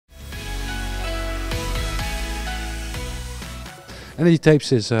NRG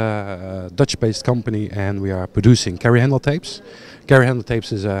Tapes is a Dutch-based company, and we are producing carry handle tapes. Carry handle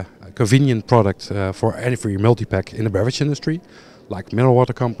tapes is a convenient product for your multi-pack in the beverage industry, like mineral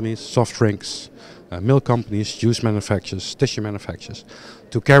water companies, soft drinks, milk companies, juice manufacturers, tissue manufacturers,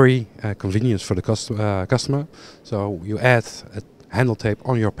 to carry convenience for the customer. So you add a handle tape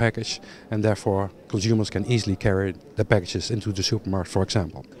on your package, and therefore consumers can easily carry the packages into the supermarket, for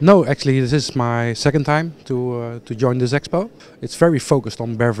example. No, actually this is my second time to join this expo. It's very focused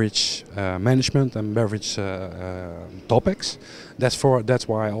on beverage management and beverage topics. That's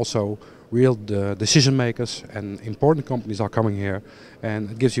why also real decision makers and important companies are coming here,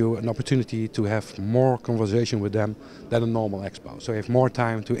 and it gives you an opportunity to have more conversation with them than a normal expo. So you have more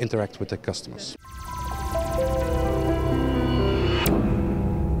time to interact with the customers.